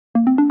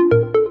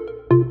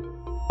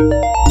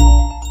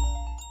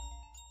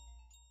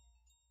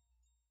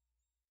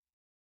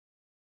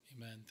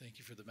Thank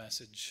you for the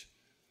message.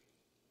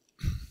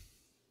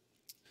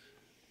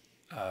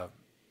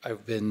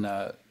 I've been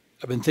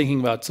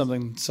thinking about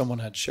something. Someone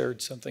had shared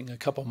something a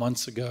couple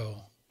months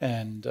ago,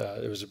 and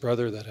there was a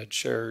brother that had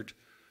shared.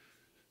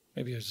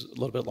 Maybe it was a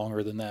little bit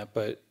longer than that,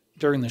 but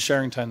during the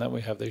sharing time that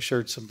we have, they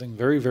shared something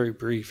very, very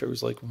brief. It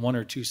was like one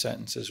or two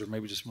sentences, or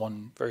maybe just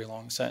one very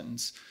long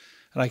sentence.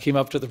 And I came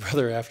up to the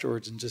brother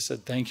afterwards and just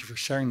said, "Thank you for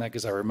sharing that,"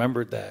 because I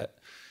remembered that.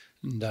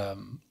 And I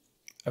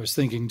was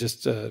thinking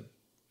just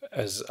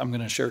as I'm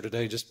going to share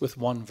today, just with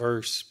one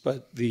verse,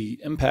 but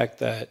the impact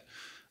that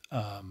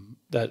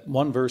that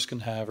one verse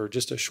can have, or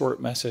just a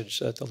short message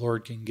that the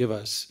Lord can give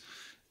us.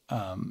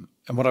 And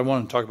what I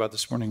wanted to talk about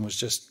this morning was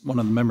just one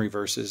of the memory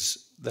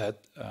verses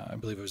that I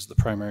believe it was the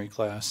primary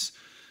class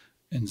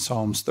in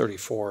Psalms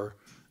 34,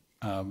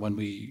 when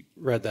we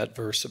read that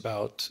verse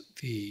about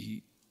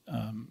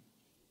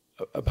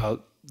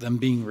them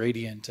being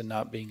radiant and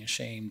not being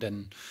ashamed.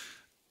 And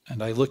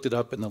I looked it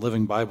up in the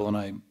Living Bible,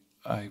 and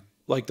I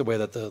like the way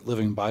that the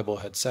Living Bible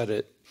had said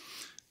it.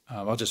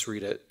 I'll just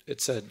read it.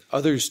 It said,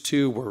 "Others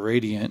too were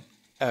radiant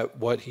at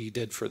what he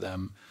did for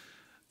them.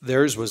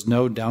 Theirs was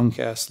no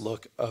downcast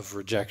look of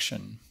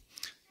rejection."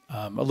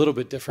 A little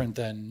bit different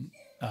than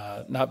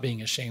not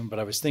being ashamed, but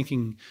I was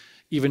thinking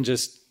even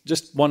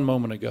just one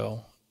moment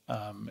ago,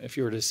 if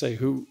you were to say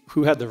who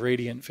had the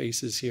radiant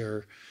faces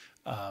here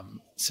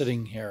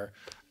sitting here,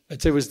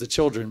 I'd say it was the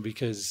children,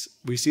 because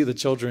we see the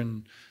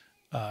children,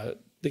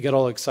 they get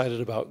all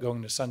excited about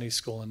going to Sunday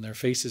school and their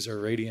faces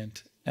are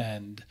radiant.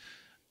 And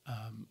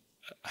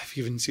I've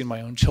even seen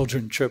my own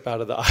children trip out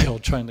of the aisle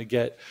trying to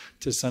get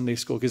to Sunday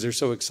school because they're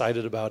so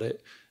excited about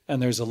it.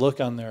 And there's a look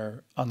on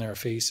their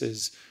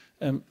faces.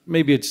 And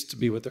maybe it's to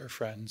be with their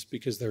friends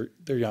because they're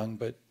young,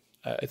 but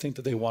I think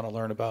that they want to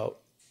learn about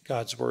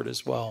God's word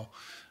as well.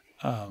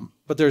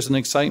 But there's an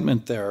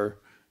excitement there.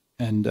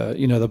 And,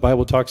 the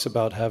Bible talks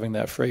about having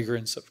that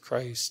fragrance of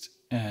Christ.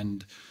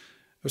 And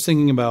I was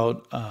thinking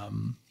about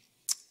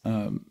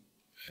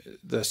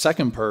the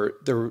second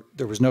part. There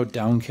was no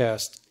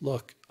downcast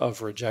look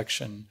of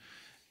rejection.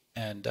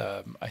 And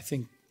I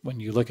think when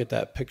you look at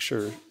that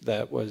picture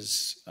that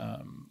was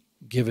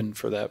given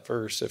for that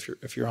verse,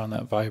 if you're on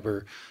that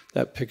Viber,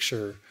 that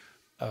picture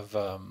of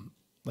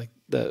like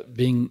the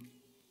being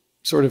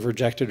sort of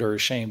rejected or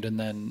ashamed, and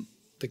then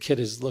the kid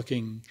is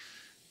looking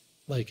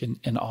like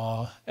in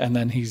awe, and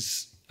then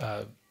he's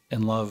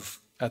in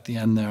love at the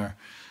end there.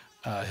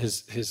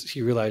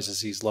 He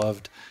realizes he's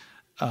loved.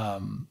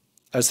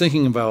 I was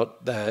thinking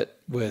about that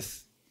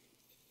with,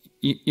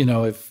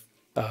 if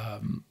I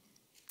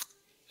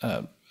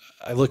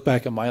look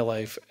back at my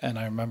life, and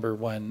I remember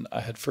when I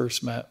had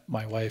first met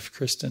my wife,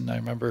 Kristen. I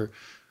remember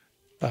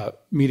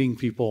meeting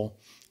people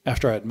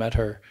after I had met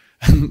her,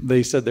 and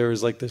they said there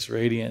was like this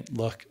radiant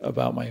look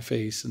about my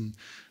face, and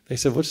they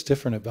said, "What's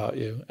different about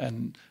you?"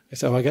 And I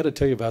said, "I got to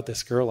tell you about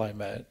this girl I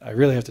met. I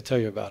really have to tell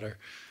you about her."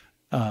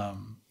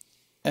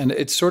 And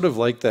it's sort of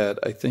like that,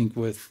 I think,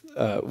 with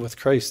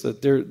Christ,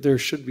 that there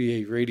should be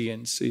a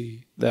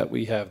radiancy that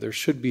we have. There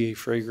should be a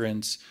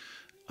fragrance.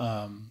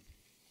 And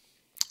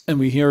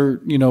we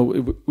hear,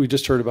 we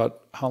just heard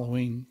about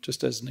Halloween,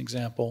 just as an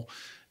example.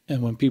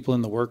 And when people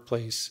in the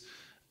workplace,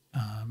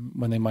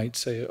 when they might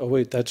say, "Oh,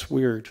 wait, that's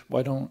weird.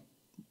 Why don't,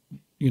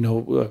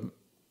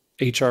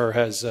 HR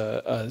has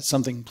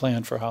something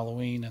planned for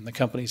Halloween, and the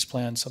company's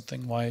planned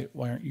something. Why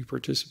aren't you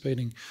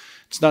participating?"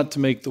 It's not to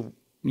make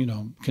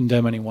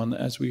condemn anyone,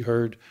 as we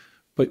heard,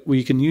 but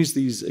we can use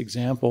these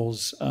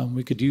examples.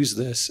 We could use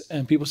this,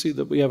 and people see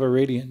that we have a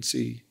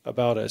radiancy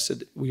about us.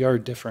 We are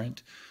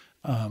different.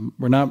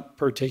 We're not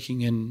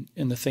partaking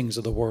in the things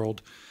of the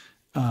world.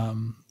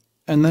 And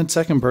that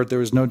second part, there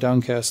was no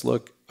downcast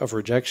look of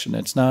rejection.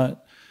 It's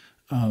not,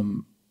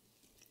 when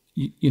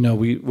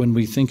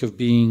we think of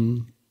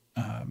being,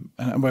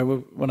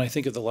 when I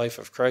think of the life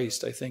of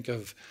Christ, I think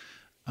of,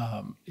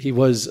 he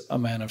was a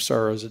man of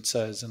sorrows, it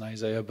says in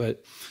Isaiah,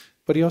 but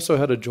he also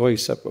had a joy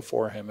set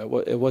before him.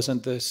 It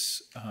wasn't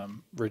this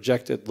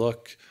rejected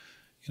look.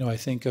 I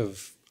think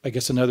of, I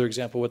guess, another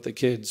example with the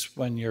kids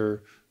when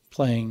you're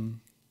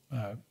playing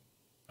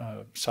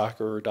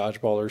soccer or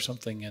dodgeball or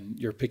something, and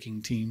you're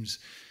picking teams,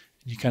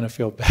 and you kind of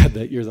feel bad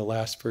that you're the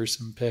last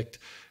person picked.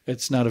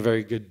 It's not a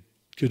very good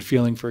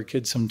feeling for a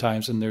kid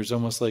sometimes, and there's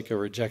almost like a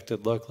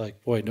rejected look,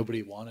 like, boy,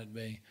 nobody wanted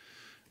me.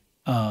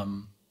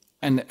 And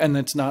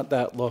it's not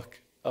that look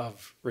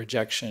of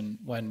rejection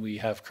when we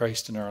have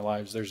Christ in our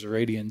lives. There's a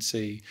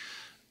radiancy,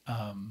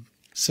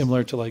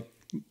 similar to, like,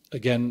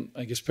 again,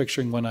 I guess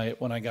picturing when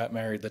I got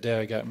married, the day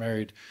I got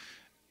married,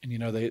 and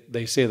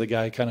they say the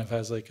guy kind of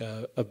has like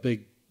a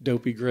big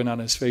dopey grin on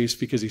his face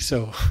because he's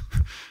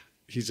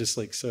just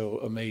like so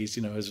amazed,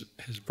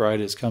 his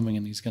bride is coming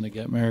and he's going to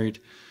get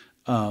married.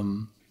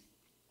 But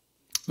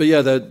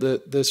yeah,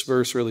 this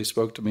verse really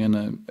spoke to me,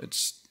 and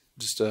it's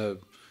just a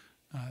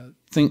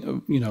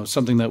thing,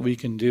 something that we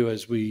can do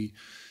as we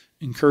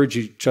encourage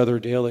each other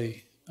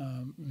daily.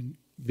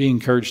 Be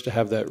encouraged to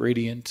have that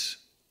radiant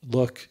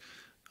look,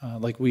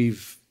 like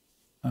we've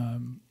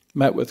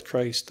met with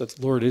Christ, that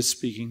the Lord is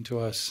speaking to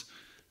us,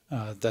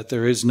 that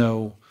there is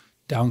no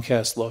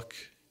downcast look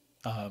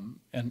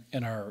and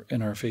in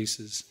our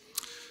faces.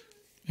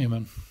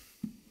 Amen.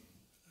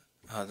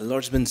 The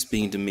Lord's been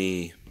speaking to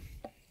me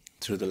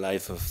through the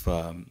life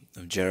of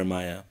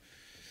Jeremiah,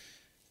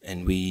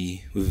 and I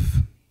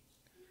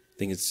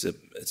think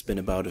it's been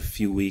about a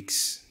few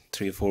weeks,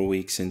 3 or 4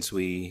 weeks since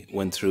we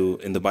went through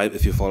in the Bible.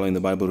 If you're following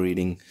the Bible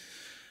reading,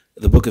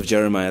 the book of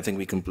Jeremiah, I think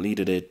we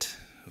completed it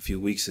a few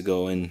weeks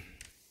ago, and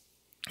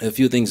a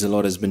few things the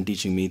Lord has been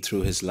teaching me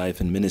through his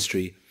life and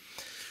ministry.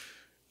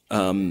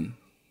 And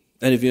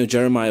if you know,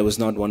 Jeremiah was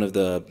not one of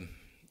the.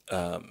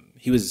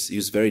 He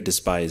was very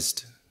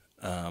despised.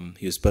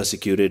 He was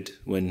persecuted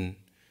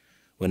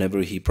whenever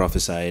he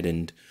prophesied,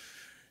 and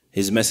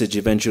his message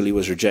eventually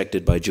was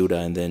rejected by Judah,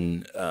 and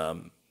then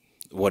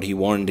what he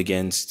warned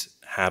against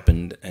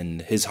happened,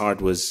 and his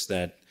heart was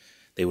that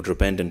they would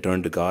repent and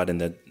turn to God, and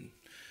that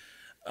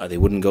they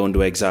wouldn't go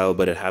into exile,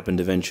 but it happened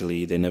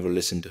eventually. They never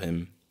listened to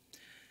him.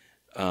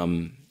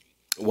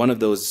 One of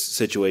those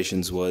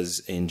situations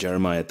was in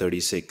Jeremiah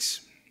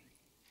 36,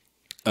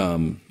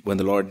 when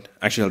the Lord,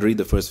 actually I'll read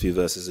the first few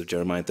verses of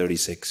Jeremiah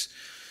 36.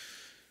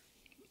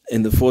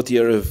 In the 4th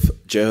year of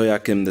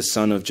Jehoiakim, the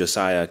son of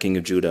Josiah, king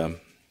of Judah,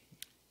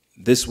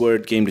 this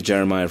word came to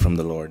Jeremiah from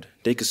the Lord.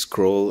 Take a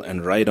scroll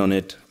and write on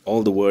it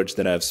all the words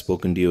that I have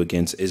spoken to you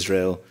against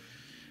Israel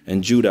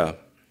and Judah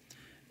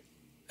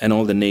and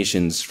all the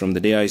nations from the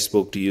day I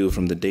spoke to you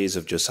from the days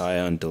of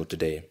Josiah until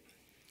today.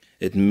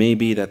 It may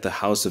be that the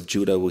house of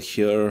Judah will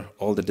hear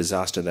all the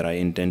disaster that I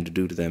intend to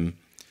do to them,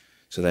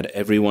 so that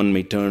everyone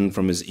may turn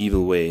from his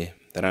evil way,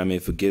 that I may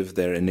forgive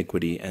their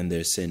iniquity and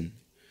their sin.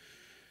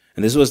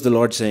 And this was the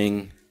Lord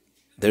saying,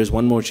 there's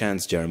one more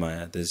chance,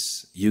 Jeremiah.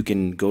 You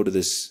can go to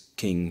this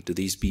king, to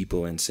these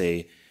people, and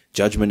say,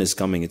 judgment is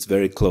coming. It's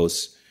very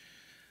close.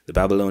 The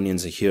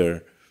Babylonians are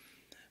here.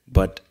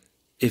 But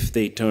if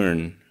they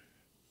turn,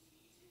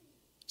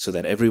 so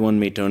that everyone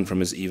may turn from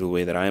his evil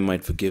way, that I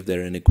might forgive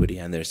their iniquity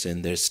and their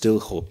sin, there's still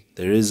hope.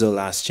 There is a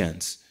last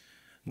chance.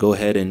 Go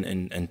ahead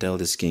and tell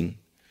this king.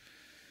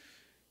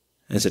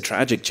 And it's a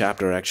tragic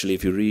chapter, actually.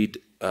 If you read,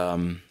 let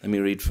me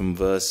read from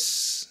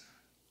verse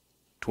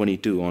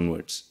 22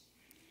 onwards.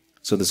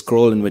 So the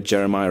scroll in which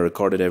Jeremiah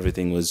recorded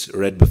everything was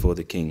read before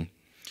the king.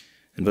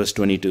 In verse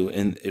 22,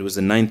 and it was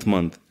the 9th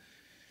month,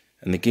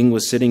 and the king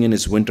was sitting in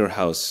his winter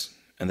house,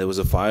 and there was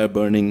a fire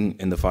burning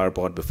in the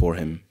firepot before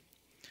him.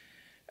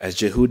 As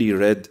Jehudi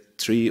read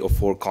 3 or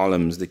 4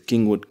 columns, the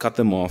king would cut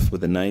them off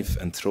with a knife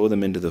and throw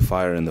them into the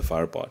fire in the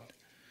firepot,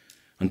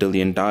 until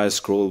the entire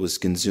scroll was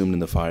consumed in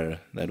the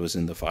fire that was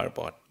in the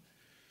firepot.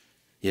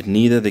 Yet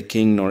neither the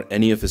king nor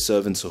any of his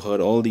servants who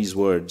heard all these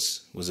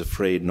words was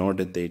afraid, nor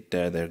did they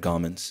tear their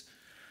garments.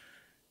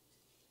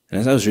 And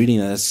as I was reading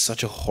that, that's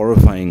such a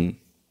horrifying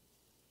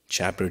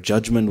chapter.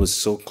 Judgment was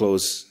so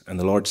close, and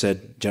the Lord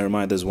said,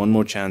 Jeremiah, there's one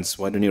more chance.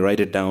 Why don't you write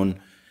it down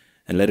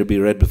and let it be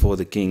read before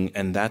the king?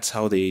 And that's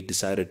how they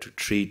decided to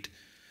treat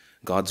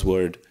God's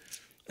word.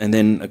 And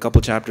then a couple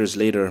chapters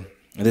later,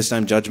 and this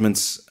time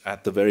judgment's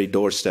at the very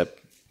doorstep,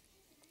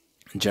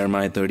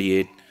 Jeremiah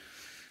 38,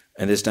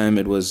 and this time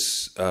it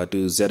was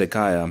to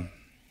Zedekiah.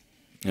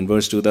 In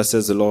verse 2, thus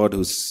says the Lord,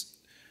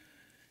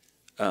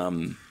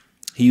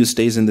 he who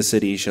stays in the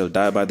city shall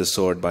die by the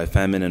sword, by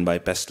famine, and by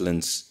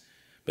pestilence.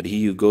 But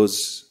he who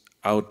goes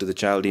out to the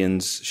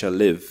Chaldeans shall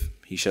live.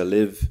 He shall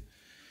live.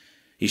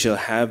 He shall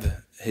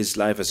have his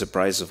life as a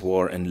prize of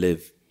war and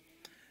live.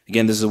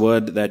 Again, this is a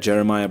word that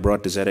Jeremiah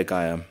brought to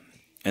Zedekiah.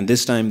 And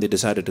this time they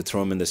decided to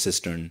throw him in the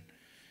cistern.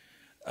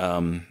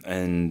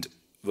 And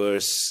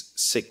verse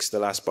 6, the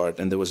last part,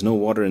 and there was no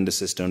water in the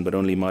cistern, but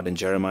only mud, and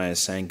Jeremiah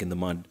sank in the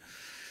mud.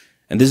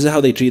 And this is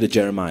how they treated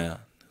Jeremiah,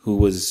 who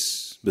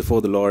was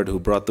before the Lord, who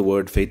brought the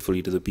word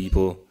faithfully to the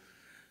people,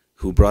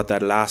 who brought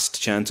that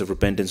last chance of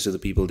repentance to the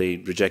people. They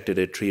rejected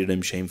it, treated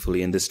him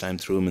shamefully, and this time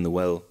threw him in the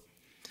well.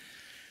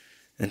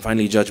 And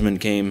finally judgment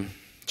came,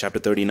 chapter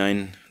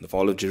 39, the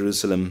fall of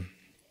Jerusalem.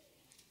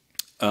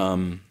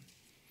 And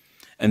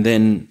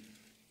then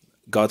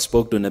God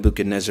spoke to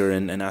Nebuchadnezzar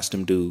and asked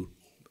him to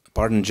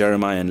pardon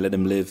Jeremiah and let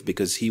him live,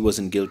 because he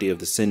wasn't guilty of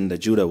the sin that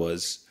Judah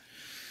was.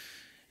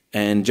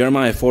 And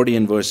Jeremiah 40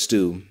 and verse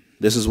 2,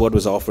 this is what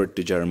was offered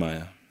to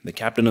Jeremiah. The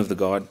captain of the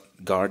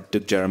guard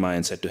took Jeremiah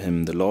and said to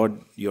him, the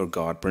Lord your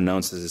God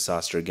pronounced this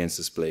disaster against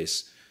this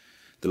place.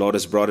 The Lord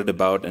has brought it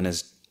about and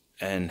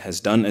has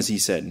done as he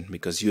said,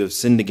 because you have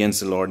sinned against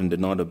the Lord and did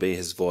not obey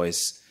his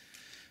voice.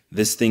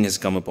 This thing has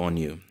come upon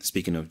you,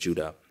 speaking of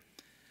Judah.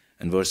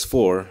 And verse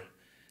 4,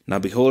 now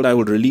behold, I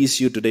will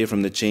release you today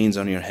from the chains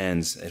on your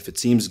hands. If it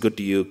seems good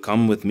to you,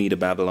 come with me to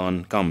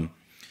Babylon, come.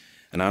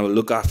 And I will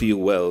look after you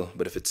well.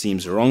 But if it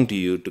seems wrong to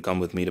you to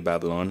come with me to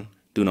Babylon,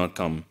 do not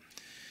come.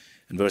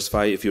 In verse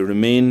 5, if you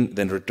remain,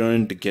 then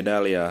return to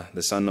Gedaliah,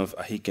 the son of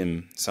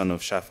Ahikam, son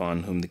of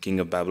Shaphan, whom the king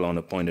of Babylon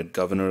appointed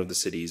governor of the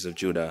cities of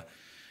Judah,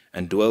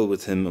 and dwell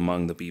with him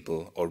among the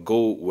people, or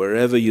go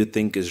wherever you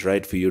think is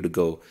right for you to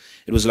go.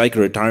 It was like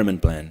a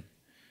retirement plan.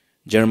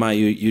 Jeremiah,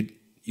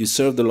 you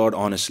served the Lord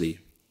honestly.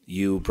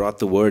 You brought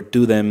the word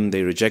to them.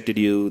 They rejected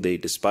you. They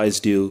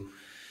despised you.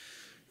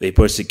 They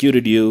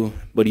persecuted you.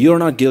 But you're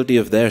not guilty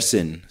of their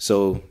sin.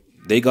 So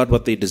They got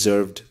what they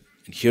deserved.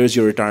 Here's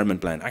your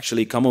retirement plan.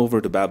 Actually, come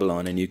over to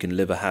Babylon and you can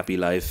live a happy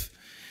life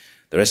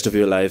the rest of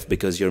your life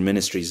because your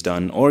ministry is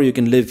done. Or you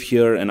can live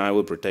here and I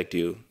will protect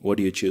you. What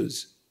do you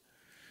choose?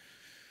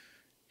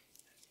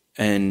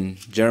 And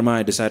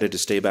Jeremiah decided to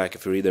stay back.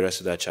 If you read the rest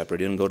of that chapter,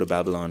 he didn't go to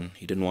Babylon.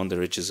 He didn't want the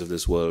riches of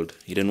this world.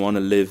 He didn't want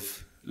to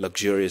live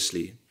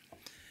luxuriously.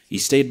 He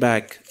stayed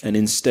back, and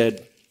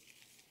instead,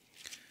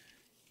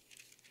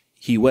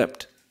 he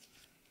wept.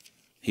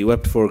 He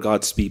wept for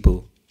God's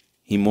people.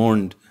 He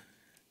mourned.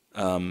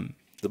 The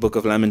book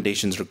of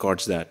Lamentations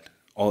records that.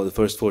 All the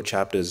first 4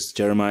 chapters,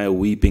 Jeremiah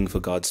weeping for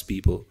God's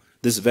people.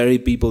 This very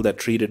people that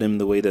treated him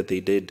the way that they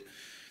did,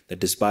 that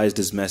despised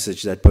his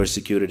message, that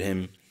persecuted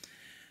him.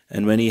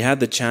 And when he had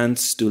the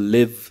chance to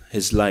live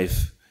his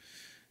life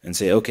and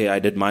say, okay, I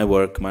did my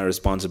work, my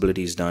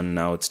responsibility is done,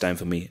 now it's time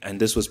for me.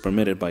 And this was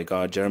permitted by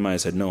God. Jeremiah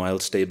said, no, I'll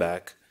stay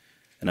back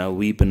and I'll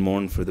weep and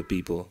mourn for the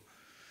people.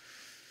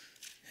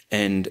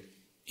 And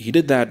he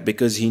did that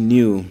because he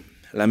knew,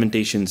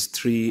 Lamentations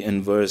 3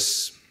 and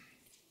verse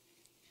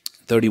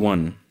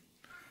 31,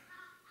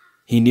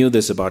 he knew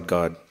this about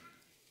God.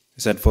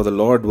 He said, for the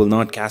Lord will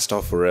not cast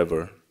off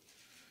forever,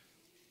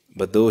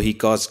 but though he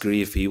cause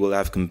grief, he will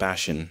have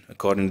compassion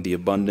according to the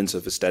abundance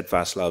of his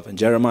steadfast love. And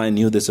Jeremiah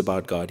knew this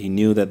about God. He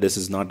knew that this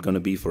is not going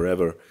to be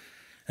forever.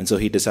 And so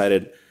he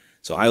decided,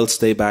 so I'll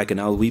stay back and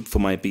I'll weep for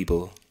my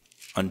people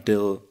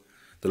until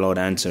the Lord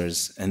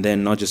answers. And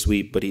then not just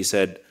weep, but he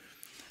said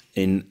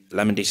in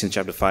Lamentations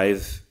chapter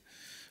 5,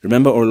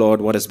 remember, O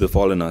Lord, what has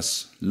befallen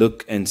us.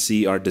 Look and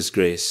see our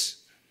disgrace.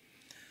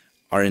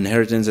 Our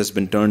inheritance has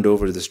been turned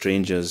over to the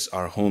strangers,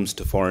 our homes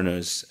to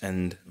foreigners.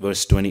 And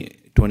verse 20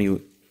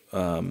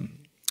 of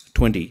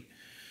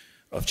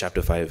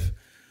chapter 5.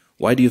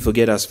 Why do you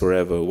forget us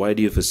forever? Why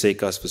do you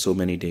forsake us for so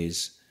many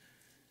days?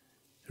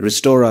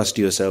 Restore us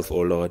to yourself, O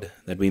Lord,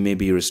 that we may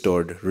be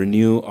restored.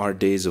 Renew our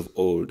days of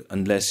old,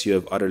 unless you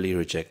have utterly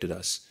rejected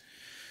us.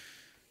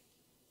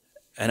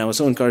 And I was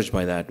so encouraged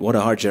by that. What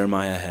a heart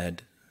Jeremiah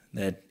had,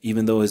 that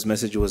even though his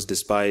message was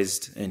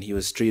despised and he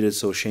was treated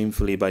so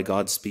shamefully by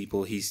God's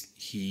people,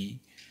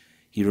 he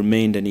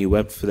remained and he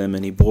wept for them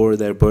and he bore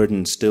their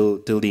burdens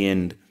till the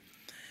end.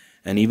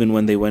 And even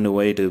when they went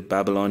away to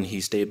Babylon,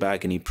 he stayed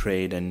back and he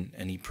prayed,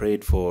 and he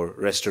prayed for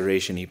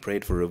restoration. He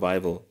prayed for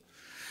revival.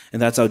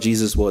 And that's how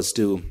Jesus was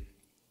too.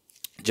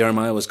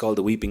 Jeremiah was called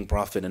the weeping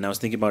prophet. And I was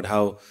thinking about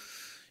how,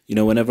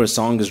 whenever a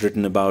song is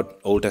written about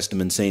Old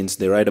Testament saints,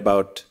 they write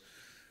about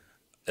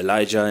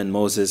Elijah and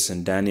Moses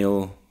and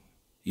Daniel.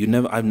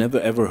 I've never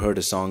ever heard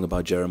a song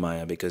about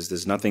Jeremiah because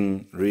there's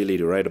nothing really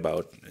to write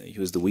about. He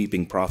was the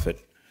weeping prophet.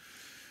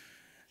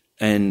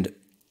 And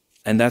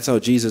that's how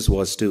Jesus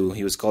was too.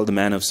 He was called the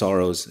man of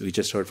sorrows. We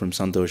just heard from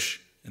Santosh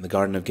in the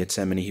Garden of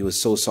Gethsemane. He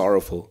was so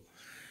sorrowful.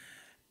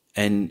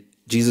 And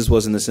Jesus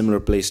was in a similar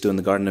place too in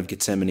the Garden of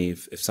Gethsemane.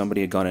 If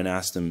somebody had gone and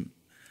asked him,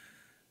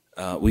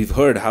 we've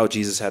heard how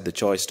Jesus had the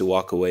choice to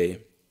walk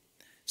away.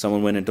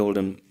 Someone went and told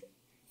him,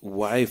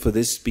 why for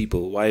this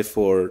people? Why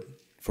for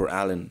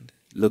Allan?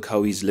 Look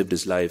how he's lived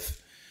his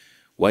life.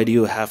 Why do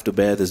you have to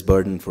bear this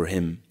burden for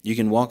him? You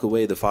can walk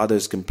away. The Father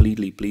is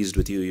completely pleased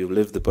with you. You've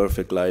lived the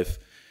perfect life.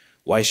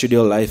 Why should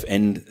your life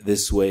end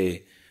this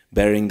way,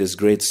 bearing this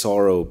great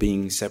sorrow,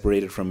 being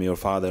separated from your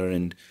Father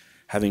and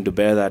having to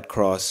bear that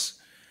cross?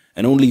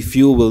 And only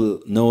few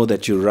will know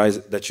that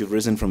you've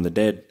risen from the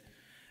dead.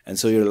 And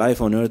so your life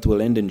on earth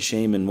will end in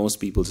shame in most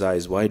people's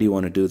eyes. Why do you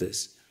want to do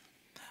this?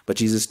 But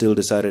Jesus still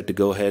decided to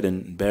go ahead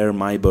and bear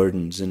my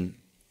burdens. And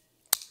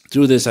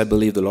through this, I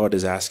believe the Lord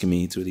is asking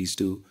me, through these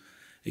 2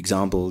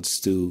 examples,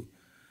 to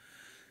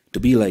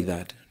be like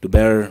that, to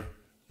bear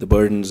the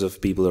burdens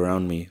of people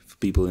around me,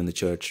 people in the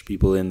church,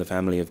 people in the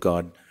family of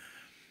God.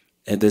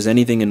 If there's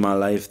anything in my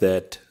life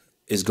that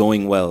is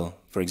going well,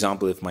 for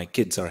example, if my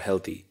kids are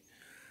healthy,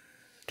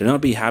 to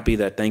not be happy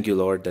that, thank you,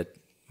 Lord, that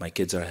my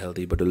kids are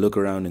healthy, but to look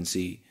around and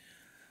see,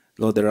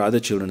 Lord, there are other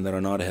children that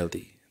are not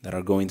healthy, that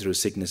are going through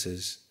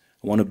sicknesses.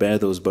 I want to bear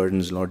those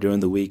burdens, Lord.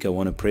 During the week, I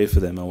want to pray for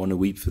them. I want to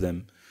weep for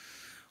them.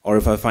 Or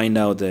if I find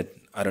out that,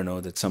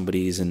 that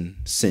somebody is in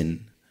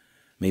sin,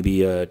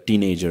 maybe a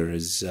teenager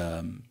is,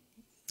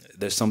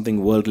 there's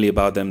something worldly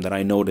about them that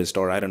I noticed,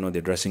 or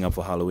they're dressing up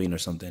for Halloween or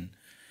something.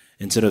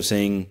 Instead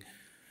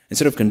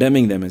of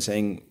condemning them and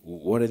saying,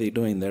 what are they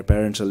doing? Their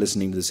parents are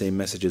listening to the same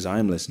messages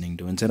I'm listening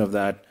to. Instead of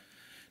that,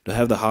 to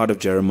have the heart of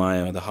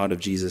Jeremiah or the heart of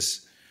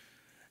Jesus,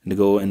 and to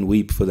go and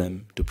weep for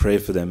them, to pray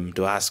for them,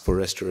 to ask for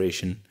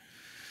restoration.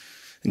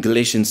 In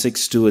Galatians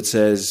 6:2 it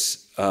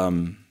says,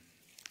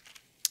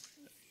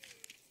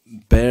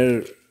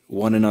 bear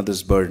one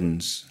another's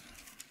burdens.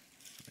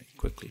 Let me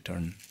quickly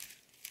turn.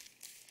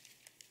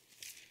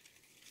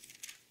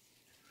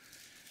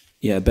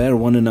 Bear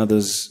one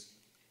another's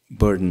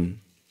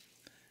burden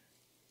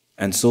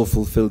and so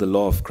fulfill the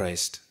law of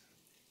Christ.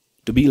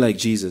 To be like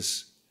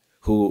Jesus,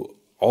 who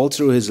all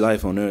through his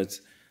life on earth,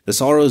 the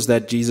sorrows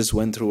that Jesus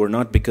went through were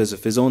not because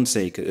of his own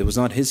sake. It was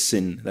not his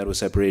sin that was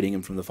separating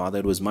him from the Father.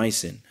 It was my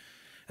sin.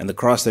 And the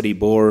cross that he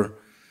bore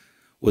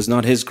was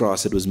not his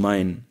cross. It was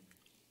mine.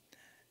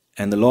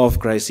 And the law of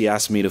Christ he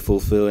asked me to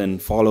fulfill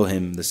and follow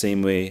him the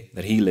same way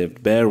that he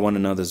lived, bear one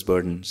another's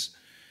burdens.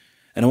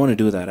 And I want to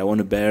do that. I want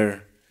to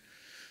bear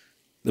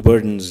the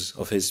burdens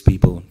of his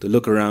people, to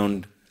look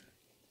around,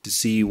 to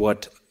see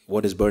what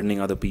is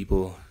burdening other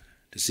people,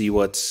 to see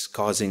what's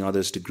causing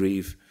others to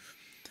grieve,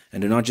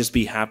 and to not just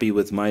be happy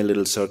with my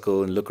little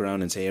circle and look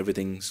around and say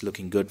everything's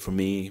looking good for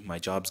me, my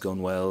job's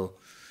going well,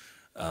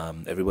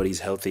 everybody's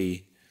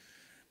healthy,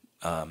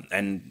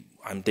 and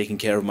I'm taking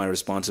care of my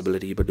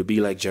responsibility, but to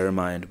be like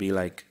Jeremiah and to be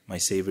like my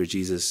Savior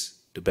Jesus,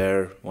 to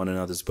bear one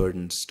another's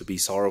burdens, to be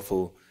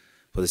sorrowful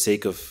for the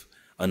sake of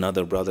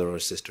another brother or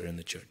sister in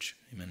the church.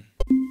 Amen.